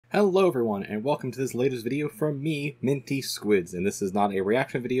Hello everyone, and welcome to this latest video from me, Minty Squids, and this is not a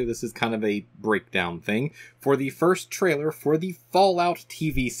reaction video, this is kind of a breakdown thing for the first trailer for the Fallout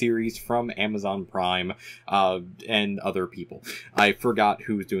TV series from Amazon Prime, and other people. I forgot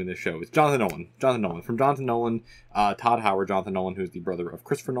who's doing this show. It's Jonathan Nolan. From Jonathan Nolan, Todd Howard, Jonathan Nolan, who's the brother of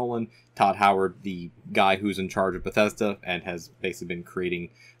Christopher Nolan, Todd Howard, the guy who's in charge of Bethesda, and has basically been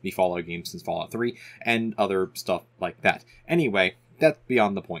creating the Fallout games since Fallout 3, and other stuff like that. Anyway, that's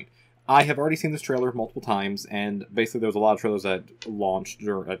beyond the point. I have already seen this trailer multiple times, and basically there was a lot of trailers that launched,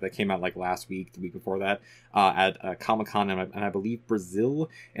 or that came out like last week, the week before that, at Comic-Con, and I believe Brazil,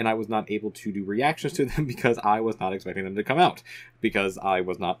 and I was not able to do reactions to them because I was not expecting them to come out, because I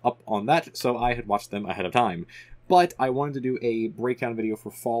was not up on that, so I had watched them ahead of time. But I wanted to do a breakdown video for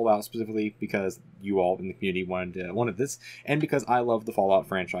Fallout specifically because you all in the community wanted this, and because I love the Fallout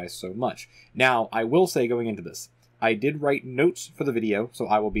franchise so much. Now, I will say going into this, I did write notes for the video, so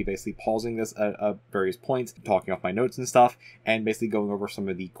I will be basically pausing this at various points, talking off my notes and stuff, and basically going over some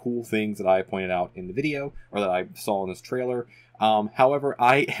of the cool things that I pointed out in the video, or that I saw in this trailer. However,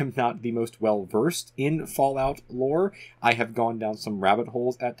 I am not the most well-versed in Fallout lore. I have gone down some rabbit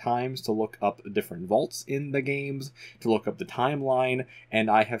holes at times to look up different vaults in the games, to look up the timeline,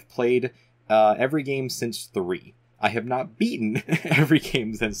 and I have played every game since 3. I have not beaten every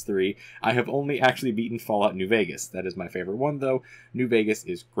game since 3. I have only actually beaten Fallout New Vegas. That is my favorite one, though. New Vegas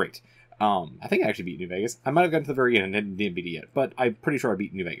is great. I think I actually beat New Vegas. I might have gotten to the very end and didn't beat it yet, but I'm pretty sure I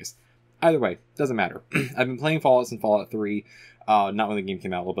beat New Vegas. Either way, doesn't matter. I've been playing Fallout since Fallout 3, not when the game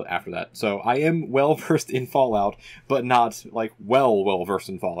came out, a little bit after that. So I am well-versed in Fallout, but not, like, well-versed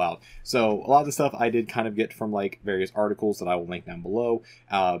in Fallout. So a lot of the stuff I did kind of get from, like, various articles that I will link down below,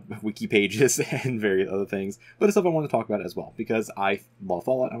 wiki pages, and various other things. But it's stuff I want to talk about as well, because I love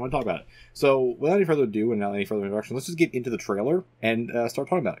Fallout, I want to talk about it. So without any further ado, and without any further introduction, let's just get into the trailer and start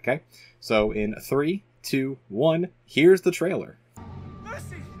talking about it, okay? So in 3, 2, 1, here's the trailer.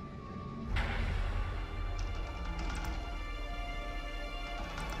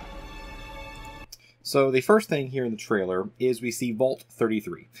 So the first thing here in the trailer is we see Vault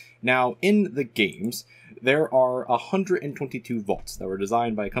 33. Now, in the games, there are 122 vaults that were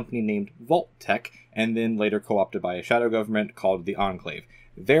designed by a company named Vault Tech, and then later co-opted by a shadow government called the Enclave.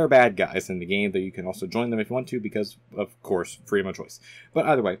 They're bad guys in the game, though you can also join them if you want to, because, of course, freedom of choice. But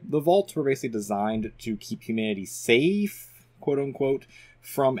either way, the vaults were basically designed to keep humanity safe, quote-unquote,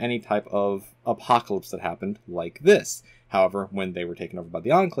 from any type of apocalypse that happened like this. However, when they were taken over by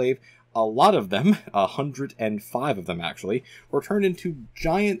the Enclave, a lot of them, 105 of them actually, were turned into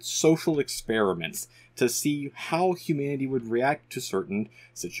giant social experiments to see how humanity would react to certain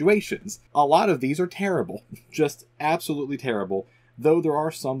situations. A lot of these are terrible, just absolutely terrible, though there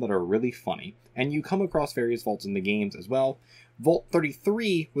are some that are really funny. And you come across various vaults in the games as well. Vault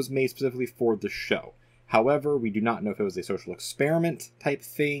 33 was made specifically for the show. However, we do not know if it was a social experiment type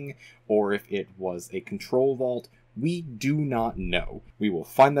thing, or if it was a control vault. We do not know. We will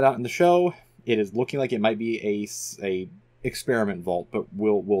find that out in the show. It is looking like it might be a experiment vault, but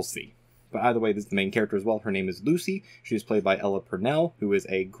we'll see. But either way, this is the main character as well. Her name is Lucy. She is played by Ella Purnell, who is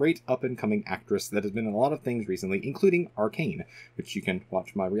a great up-and-coming actress that has been in a lot of things recently, including Arcane, which you can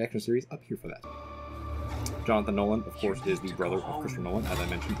watch my reaction series up here for that. Jonathan Nolan, of course, is the brother of Christopher Nolan, as I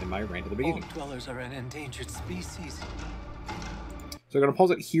mentioned in my rant at the beginning. All dwellers are an endangered species. So I'm going to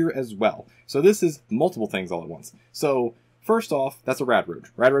pause it here as well. So this is multiple things all at once. So first off, that's a rad roach.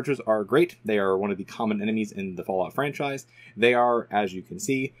 Rad roaches are great. They are one of the common enemies in the Fallout franchise. They are, as you can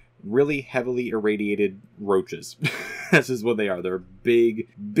see, really heavily irradiated roaches. That's just what they are. They're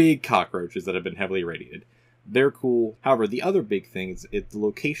big cockroaches that have been heavily irradiated. They're cool. However, the other big thing is the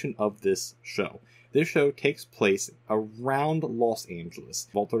location of this show. This show takes place around Los Angeles.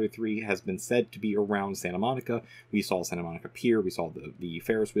 Vault 33 has been said to be around Santa Monica. We saw Santa Monica Pier. We saw the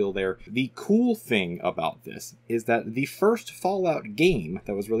Ferris wheel there. The cool thing about this is that the first Fallout game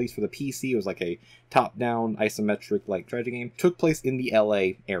that was released for the PC, was like a top-down isometric like strategy game, took place in the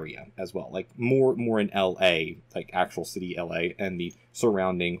LA area as well. Like more in LA, like actual city LA, and the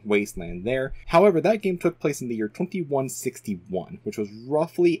surrounding wasteland there. However, that game took place in the year 2161, which was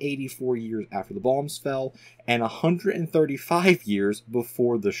roughly 84 years after the bombs fell, and 135 years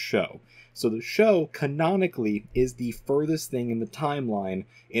before the show. So the show, canonically, is the furthest thing in the timeline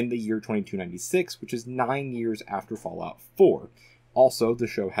in the year 2296, which is 9 years after Fallout 4. Also, the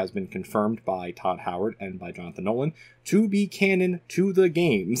show has been confirmed by Todd Howard and by Jonathan Nolan to be canon to the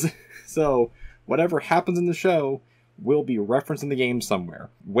games. So, whatever happens in the show will be referenced in the game somewhere.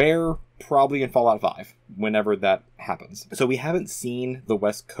 Where? Probably in Fallout 5, whenever that happens. So we haven't seen the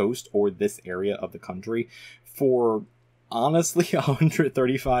West Coast or this area of the country for honestly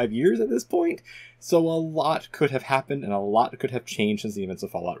 135 years at this point, so a lot could have happened and a lot could have changed since the events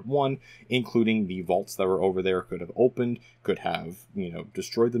of Fallout 1, including the vaults that were over there could have opened, could have,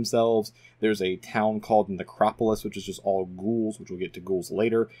 destroyed themselves. There's a town called Necropolis, which is just all ghouls, which we'll get to ghouls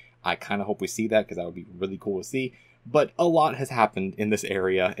later. I kind of hope we see that, because that would be really cool to see. But a lot has happened in this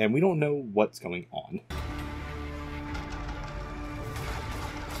area, and we don't know what's going on.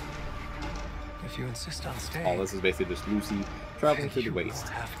 If you insist on staying, All this is basically just Lucy traveling through the waste.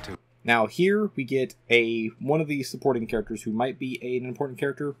 have to. Now here we get one of the supporting characters who might be an important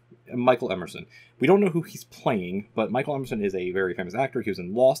character, Michael Emerson. We don't know who he's playing, but Michael Emerson is a very famous actor. He was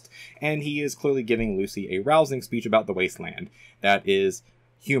in Lost, and he is clearly giving Lucy a rousing speech about the wasteland. That is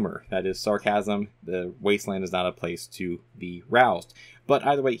humor, that is sarcasm. The wasteland is not a place to be roused. But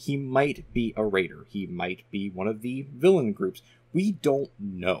either way, he might be a raider. He might be one of the villain groups. We don't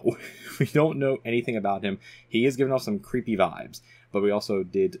know. We don't know anything about him. He is giving off some creepy vibes. But we also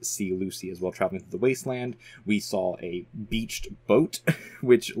did see Lucy as well traveling through the wasteland. We saw a beached boat,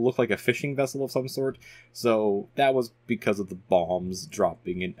 which looked like a fishing vessel of some sort. So that was because of the bombs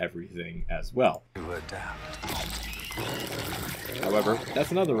dropping and everything as well. To adapt. However,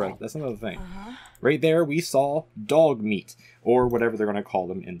 that's another thing. Right there, we saw dog meat, or whatever they're going to call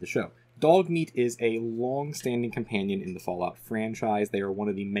them in the show. Dogmeat is a long-standing companion in the Fallout franchise. They are one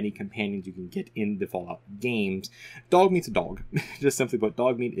of the many companions you can get in the Fallout games. Dogmeat's a dog. Just simply put,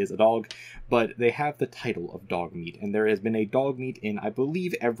 Dogmeat is a dog, but they have the title of Dogmeat, and there has been a Dogmeat in, I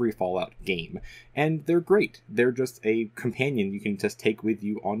believe, every Fallout game. And they're great. They're just a companion you can just take with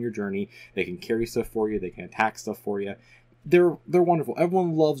you on your journey. They can carry stuff for you. They can attack stuff for you. They're wonderful.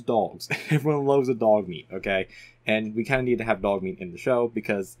 Everyone loves dogs. Everyone loves a dog meat, okay? And we kind of need to have dog meat in the show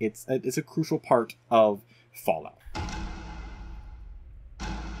because it's a crucial part of Fallout.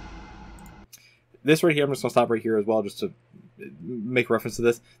 This right here, I'm just going to stop right here as well just to make reference to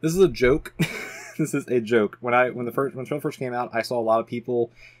this. This is a joke. This is a joke. When the show first came out, I saw a lot of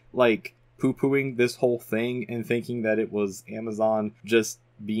people like poo-pooing this whole thing and thinking that it was Amazon just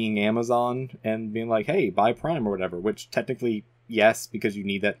being Amazon and being like, hey, buy Prime or whatever, which technically, yes, because you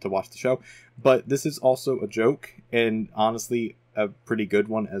need that to watch the show. But this is also a joke, and honestly, a pretty good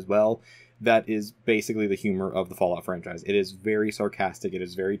one as well. That is basically the humor of the Fallout franchise. It is very sarcastic, it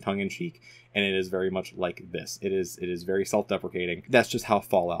is very tongue-in-cheek, and it is very much like this. It is very self-deprecating. That's just how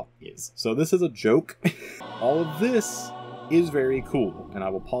Fallout is. So this is a joke. All of this is very cool, and I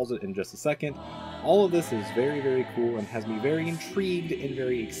will pause it in just a second. All of this is very, very cool and has me very intrigued and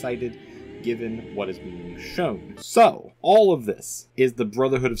very excited given what is being shown. So, all of this is the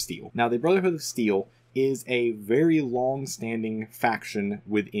Brotherhood of Steel. Now, the Brotherhood of Steel is a very long-standing faction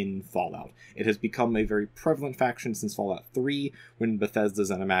within Fallout. It has become a very prevalent faction since Fallout 3, when Bethesda,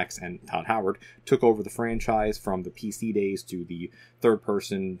 ZeniMax, and Todd Howard took over the franchise from the PC days to the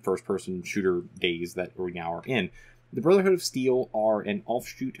third-person, first-person shooter days that we now are in. The Brotherhood of Steel are an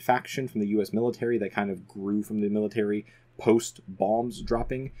offshoot faction from the US military that kind of grew from the military post-bombs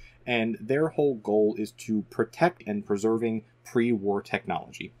dropping, and their whole goal is to protect and preserving pre-war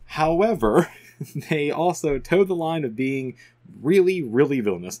technology. However, they also toe the line of being really, really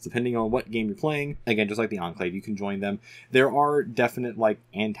villainous, depending on what game you're playing. Again, just like the Enclave, you can join them. There are definite,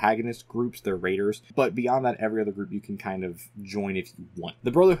 antagonist groups, they're raiders, but beyond that, every other group you can kind of join if you want.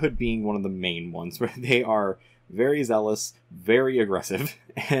 The Brotherhood being one of the main ones, where they are very zealous, very aggressive,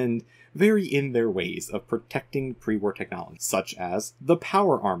 and very in their ways of protecting pre-war technology, such as the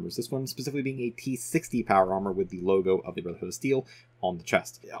power armors, this one specifically being a T-60 power armor with the logo of the Brotherhood of Steel on the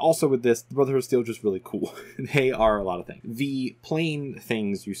chest. Also with this, the Brotherhood of Steel is just really cool. They are a lot of things. The plane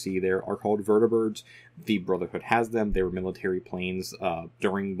things you see there are called vertibirds. The Brotherhood has them. They were military planes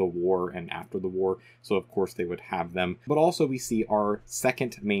during the war and after the war, so of course they would have them. But also we see our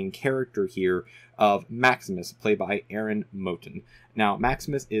second main character here of Maximus, played by Aaron Moten. Now,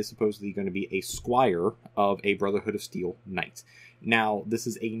 Maximus is supposedly going to be a squire of a Brotherhood of Steel knight. Now, this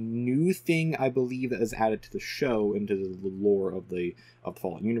is a new thing, I believe, that is added to the show, into the lore of the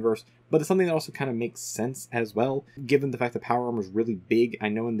Fallout universe, but it's something that also kind of makes sense as well, given the fact that power armor is really big. I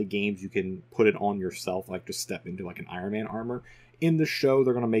know in the games you can put it on yourself, just step into an Iron Man armor. In the show,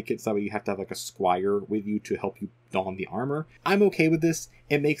 they're going to make it so you have to have a squire with you to help you don the armor. I'm okay with this.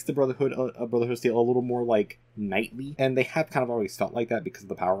 It makes the Brotherhood of Steel a little more knightly, and they have kind of always felt like that because of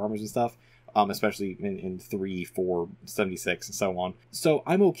the power armors and stuff. Especially in 3, 4, 76, and so on. So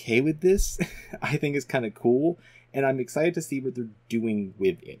I'm okay with this. I think it's kind of cool, and I'm excited to see what they're doing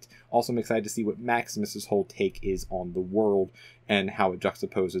with it. Also, I'm excited to see what Maximus's whole take is on the world and how it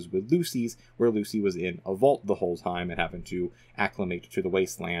juxtaposes with Lucy's, where Lucy was in a vault the whole time and having to acclimate to the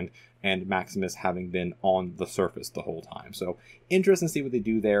wasteland, and Maximus having been on the surface the whole time. So interesting to see what they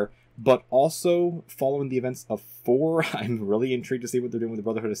do there, but also following the events of 4, I'm really intrigued to see what they're doing with the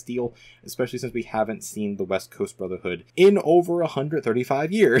Brotherhood of Steel, especially since we haven't seen the West Coast Brotherhood in over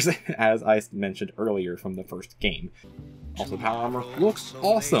 135 years, as I mentioned earlier from the first game. Also, power armor looks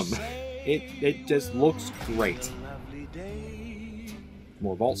awesome. It just looks great.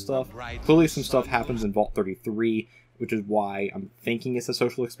 More vault stuff. Clearly some stuff happens in Vault 33, which is why I'm thinking it's a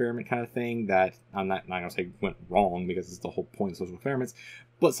social experiment kind of thing that I'm not going to say went wrong, because it's the whole point of social experiments,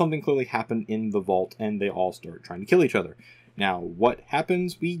 but something clearly happened in the vault and they all start trying to kill each other. Now, what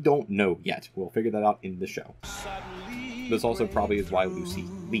happens, we don't know yet. We'll figure that out in the show. This also probably is why Lucy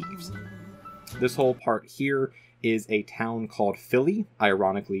leaves. This whole part here is a town called Philly,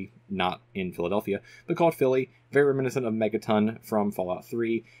 ironically not in Philadelphia, but called Philly, very reminiscent of Megaton from Fallout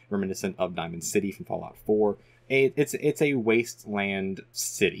 3, reminiscent of Diamond City from Fallout 4. It's a wasteland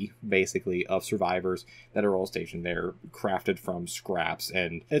city, basically, of survivors that are all stationed there, crafted from scraps,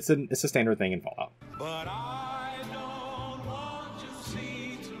 and it's a standard thing in Fallout. But I don't want to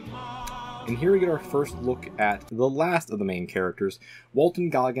see tomorrow. And here we get our first look at the last of the main characters, Walton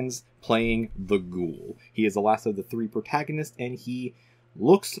Goggins playing the Ghoul. He is the last of the 3 protagonists, and he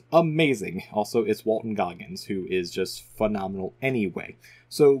looks amazing. Also, it's Walton Goggins, who is just phenomenal anyway.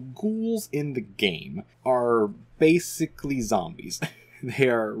 So, ghouls in the game are basically zombies. They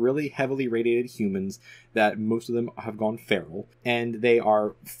are really heavily radiated humans that most of them have gone feral, and they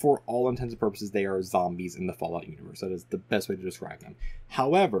are, for all intents and purposes, they are zombies in the Fallout universe. That is the best way to describe them.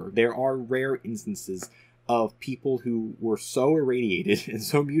 However, there are rare instances of people who were so irradiated and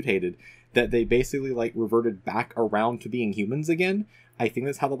so mutated that they basically reverted back around to being humans again. I think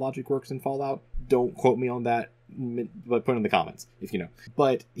that's how the logic works in Fallout. Don't quote me on that, but put it in the comments if you know.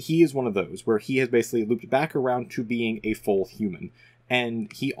 But he is one of those where he has basically looped back around to being a full human.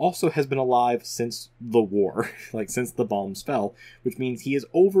 And he also has been alive since the war, since the bombs fell, which means he is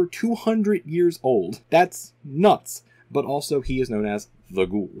over 200 years old. That's nuts. But also he is known as the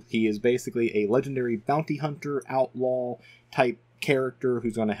Ghoul. He is basically a legendary bounty hunter, outlaw type character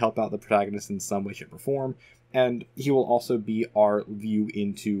who's going to help out the protagonist in some way, shape, or form. And he will also be our view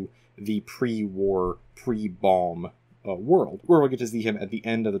into the pre-war, pre-bomb world, where we'll get to see him at the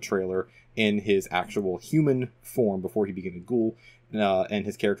end of the trailer in his actual human form before he became a ghoul. And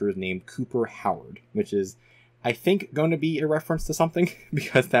his character is named Cooper Howard, which is, I think, going to be a reference to something,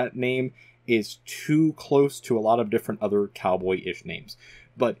 because that name is too close to a lot of different other cowboy-ish names.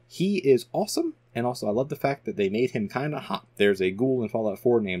 But he is awesome. And also, I love the fact that they made him kind of hot. There's a ghoul in Fallout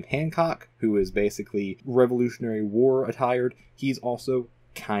 4 named Hancock, who is basically Revolutionary War attired. He's also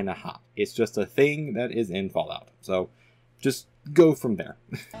kind of hot. It's just a thing that is in Fallout. So, just go from there.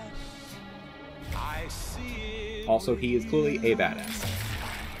 Also, he is clearly a badass.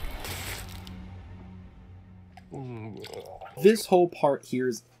 This whole part here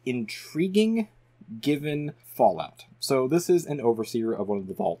is intriguing, given Fallout. So this is an overseer of one of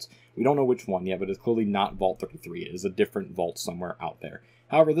the vaults. We don't know which one yet, but it's clearly not Vault 33. It is a different vault somewhere out there.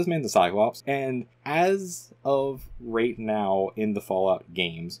 However, this man's a Cyclops, and as of right now in the Fallout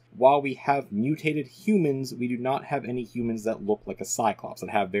games, while we have mutated humans, we do not have any humans that look like a Cyclops, that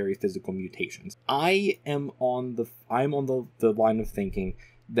have very physical mutations. I'm on the line of thinking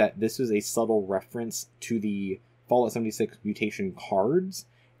that this is a subtle reference to the Fallout 76 mutation cards,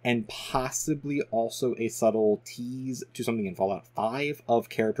 and possibly also a subtle tease to something in Fallout 5 of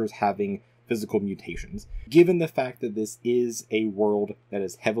characters having physical mutations. Given the fact that this is a world that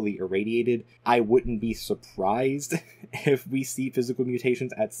is heavily irradiated, I wouldn't be surprised if we see physical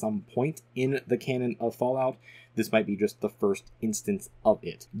mutations at some point in the canon of Fallout. This might be just the first instance of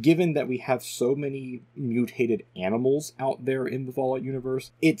it. Given that we have so many mutated animals out there in the Fallout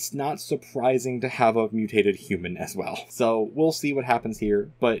universe, it's not surprising to have a mutated human as well. So we'll see what happens here,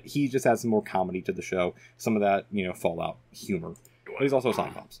 but he just adds some more comedy to the show. Some of that, Fallout humor. But he's also a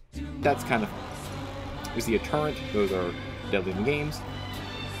Cyclops. That's kind of fun. We see a turret. Those are deadly in the games.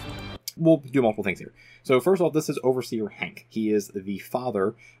 We'll do multiple things here. So first off, this is Overseer Hank. He is the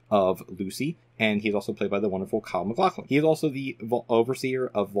father of Lucy, and he's also played by the wonderful Kyle MacLachlan. He is also the Overseer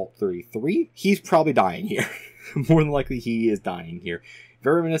of Vault 33. He's probably dying here. More than likely, he is dying here.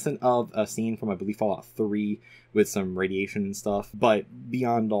 Very reminiscent of a scene from, I believe, Fallout 3 with some radiation and stuff. But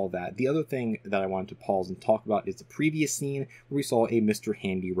beyond all that, the other thing that I wanted to pause and talk about is the previous scene where we saw a Mr.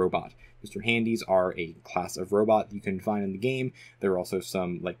 Handy robot. Mr. Handys are a class of robot you can find in the game. There are also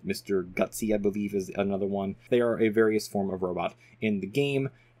some, like Mr. Gutsy, I believe, is another one. They are a various form of robot in the game,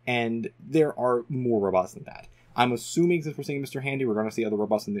 and there are more robots than that. I'm assuming since we're seeing Mr. Handy, we're going to see other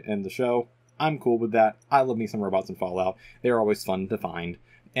robots in the show. I'm cool with that. I love me some robots in Fallout. They're always fun to find.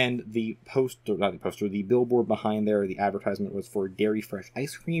 And the the billboard behind there, the advertisement was for Dairy Fresh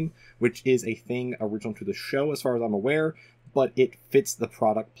ice cream, which is a thing original to the show as far as I'm aware, but it fits the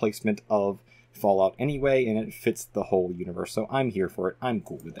product placement of Fallout anyway, and it fits the whole universe, so I'm here for it. I'm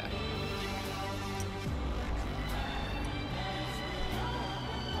cool with that.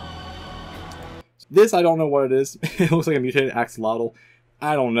 This, I don't know what it is. It looks like a mutated axolotl.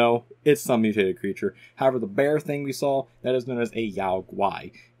 I don't know. It's some mutated creature. However, the bear thing we saw, that is known as a Yao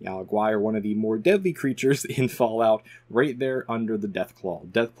Guai. Yao Guai are one of the more deadly creatures in Fallout, right there under the Deathclaw.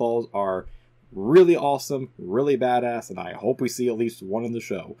 Deathclaws are really awesome, really badass, and I hope we see at least one in the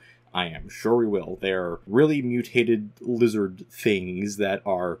show. I am sure we will. They're really mutated lizard things that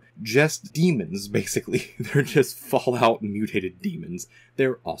are just demons, basically. They're just Fallout mutated demons.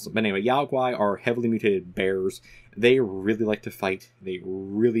 They're awesome. But anyway, Yao Guai are heavily mutated bears. They really like to fight. They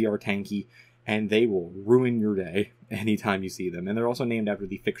really are tanky. And they will ruin your day anytime you see them. And they're also named after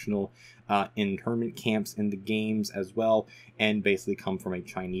the fictional internment camps in the games as well, and basically come from a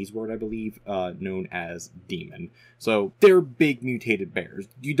Chinese word, I believe, known as demon. So they're big mutated bears.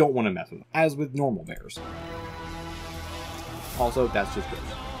 You don't want to mess with them, as with normal bears. Also, that's just gross.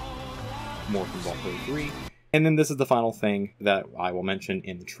 More from Vault 3. And then this is the final thing that I will mention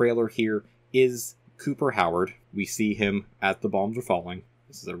in the trailer here, is Cooper Howard. We see him as the bombs are falling.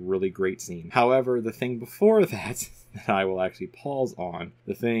 This is a really great scene. However, the thing before that I will actually pause on,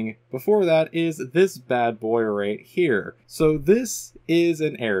 the thing before that is this bad boy right here. So this is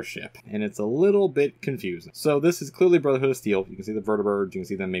an airship, and it's a little bit confusing. So this is clearly Brotherhood of Steel. You can see the vertebrates, you can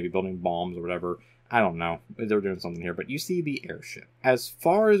see them maybe building bombs or whatever. I don't know. They're doing something here, but you see the airship. As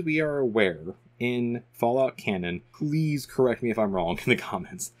far as we are aware, in Fallout canon, please correct me if I'm wrong in the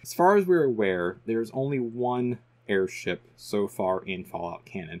comments. As far as we're aware, there's only one airship so far in Fallout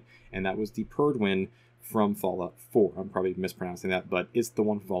canon, and that was the Perdwin from Fallout 4. I'm probably mispronouncing that, but it's the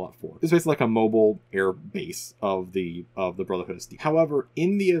one from Fallout 4. It's basically like a mobile air base of the Brotherhood of Steel. However,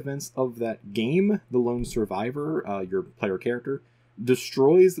 in the events of that game, the lone survivor, your player character,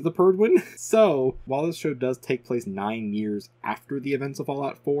 destroys the Perdwin. So, while this show does take place 9 years after the events of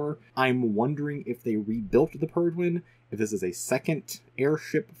Fallout 4, I'm wondering if they rebuilt the Perdwin, if this is a second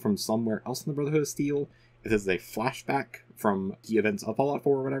airship from somewhere else in the Brotherhood of Steel, if this is a flashback from the events of Fallout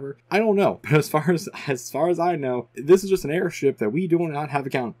 4 or whatever. I don't know. But as far as I know, this is just an airship that we do not have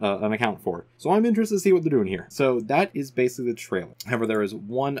an account for. So I'm interested to see what they're doing here. So that is basically the trailer. However, there is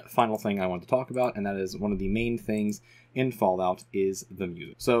one final thing I want to talk about, and that is one of the main things in Fallout is the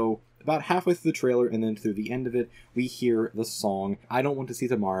music. So about halfway through the trailer and then through the end of it, we hear the song I Don't Want to See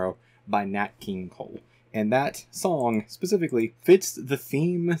Tomorrow by Nat King Cole. And that song specifically fits the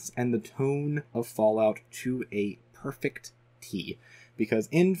themes and the tone of Fallout to a perfect T. Because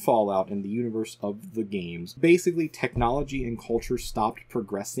in Fallout, in the universe of the games, basically technology and culture stopped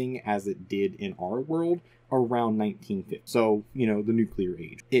progressing as it did in our world around 1950. So, you know, the nuclear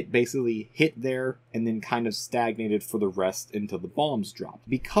age. It basically hit there and then kind of stagnated for the rest until the bombs dropped.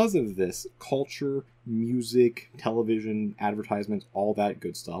 Because of this, culture, music, television, advertisements, all that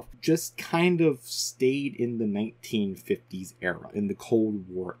good stuff just kind of stayed in the 1950s era, in the Cold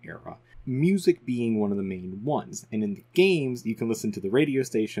War era. Music being one of the main ones. And in the games, you can listen to the radio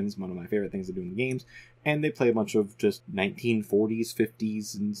stations, one of my favorite things to do in the games, and they play a bunch of just 1940s,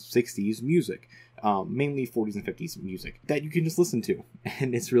 50s, and 60s music. Mainly 40s and 50s music that you can just listen to.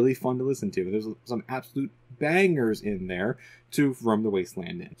 And it's really fun to listen to. There's some absolute bangers in there to roam the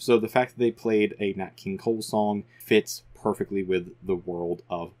wasteland in. So the fact that they played a Nat King Cole song fits perfectly with the world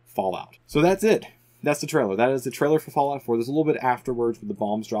of Fallout. So that's it. That's the trailer. That is the trailer for Fallout 4. There's a little bit afterwards with the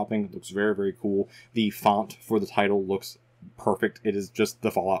bombs dropping. It looks very, very cool. The font for the title looks perfect. It is just the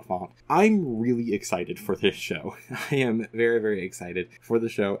Fallout font. I'm really excited for this show. I am very, very excited for the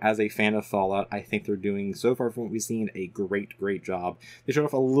show. As a fan of Fallout, I think they're doing, so far from what we've seen, a great, great job. They showed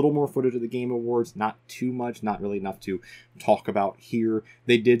off a little more footage of the Game Awards. Not too much, not really enough to talk about here.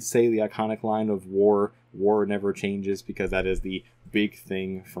 They did say the iconic line of war never changes, because that is the big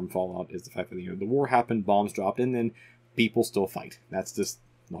thing from Fallout, is the fact that, you know, the war happened, bombs dropped, and then people still fight. That's just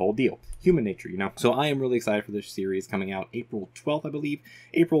the whole deal. Human nature, you know? So I am really excited for this series coming out April 12th, I believe.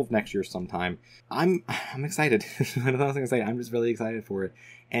 April of next year sometime. I'm excited. I don't know what I was going to say. I'm just really excited for it.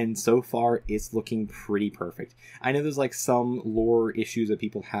 And so far, it's looking pretty perfect. I know there's like some lore issues that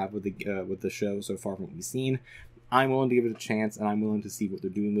people have with the show so far from what we've seen. I'm willing to give it a chance, and I'm willing to see what they're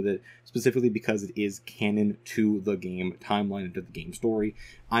doing with it, specifically because it is canon to the game timeline and to the game story.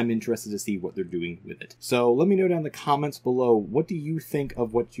 I'm interested to see what they're doing with it. So let me know down in the comments below, what do you think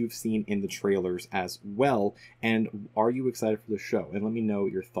of what you've seen in the trailers as well, and are you excited for the show? And let me know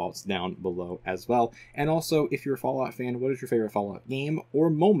your thoughts down below as well. And also, if you're a Fallout fan, what is your favorite Fallout game or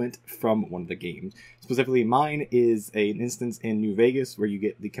moment from one of the games? Specifically, mine is an instance in New Vegas where you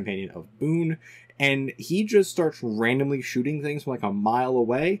get the companion of Boone, and he just starts randomly shooting things from like a mile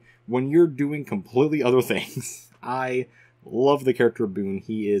away when you're doing completely other things. I love the character of Boone.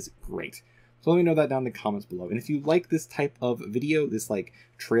 He is great. So let me know that down in the comments below. And if you like this type of video, this like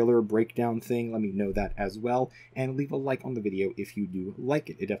trailer breakdown thing, let me know that as well. And leave a like on the video if you do like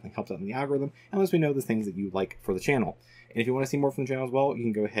it. It definitely helps out in the algorithm and lets me know the things that you like for the channel. And if you want to see more from the channel as well, you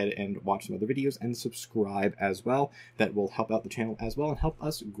can go ahead and watch some other videos and subscribe as well. That will help out the channel as well and help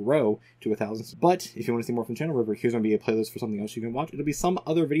us grow to 1,000. But if you want to see more from the channel, remember, here's going to be a playlist for something else you can watch. It'll be some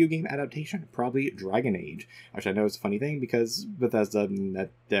other video game adaptation, probably Dragon Age. Which I know is a funny thing because Bethesda,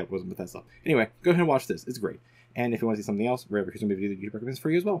 that wasn't Bethesda. Anyway, go ahead and watch this. It's great. And if you want to see something else, here's going to be a video that YouTube recommends for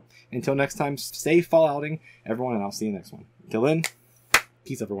you as well. Until next time, stay Fallouting, everyone, and I'll see you next one. Until then,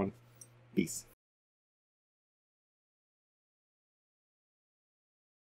 peace, everyone. Peace.